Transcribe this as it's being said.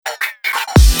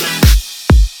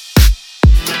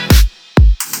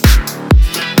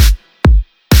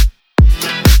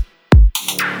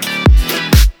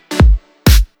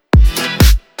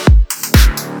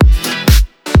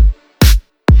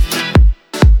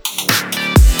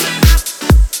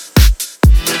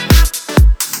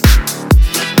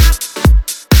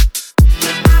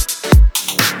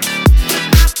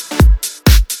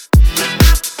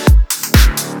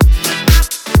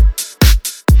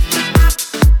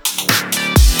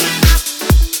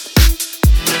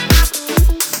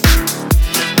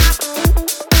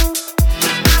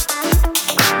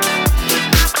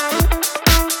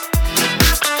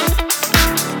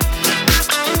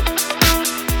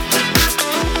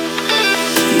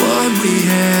that we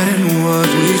had and what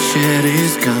we shared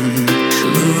is gone,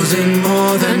 losing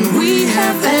more than we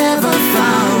have ever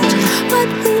found. What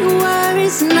we were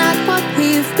is not what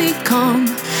we've become.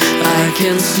 I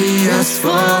can see us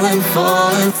falling,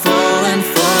 falling, falling,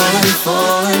 falling,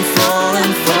 falling,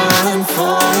 falling, falling, falling,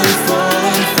 falling,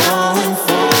 falling, falling, falling,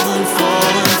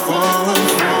 falling,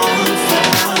 falling,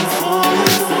 falling,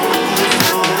 falling.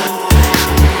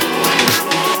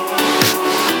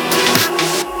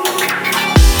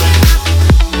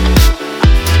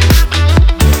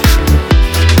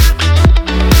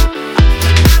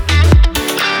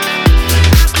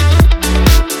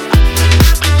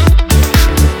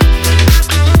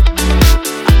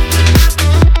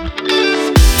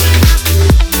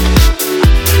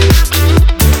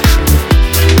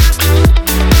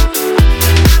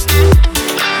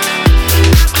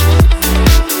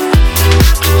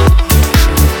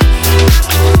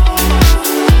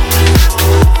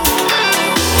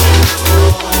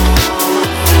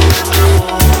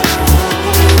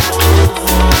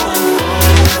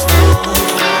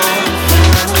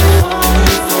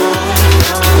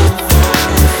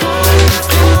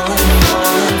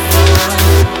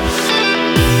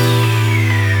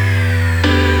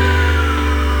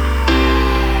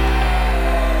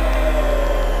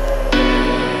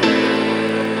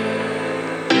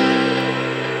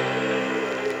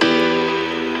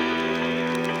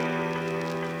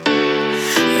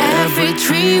 Every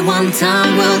tree one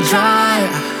time will dry.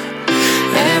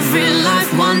 Every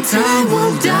life one time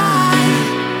will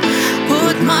die.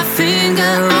 Put my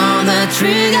finger on the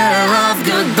trigger of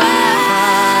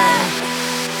goodbye.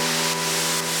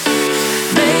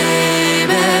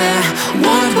 Baby,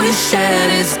 what we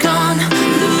shared is gone,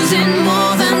 losing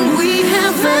more than we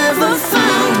have ever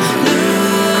found.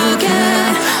 Look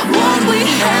at what we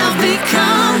have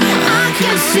become. I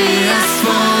can see us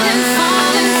falling,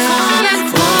 falling, falling,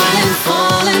 falling,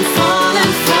 falling,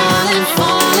 falling, falling,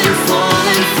 falling,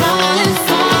 falling, falling, falling,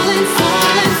 falling,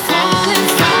 falling, falling,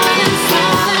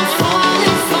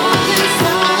 falling,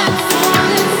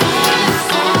 falling, falling, falling, falling,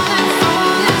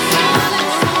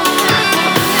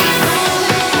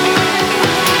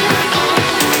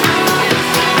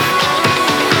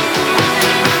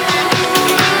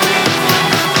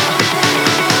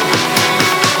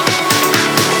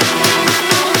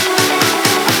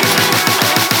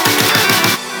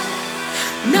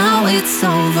 now it's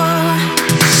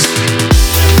over.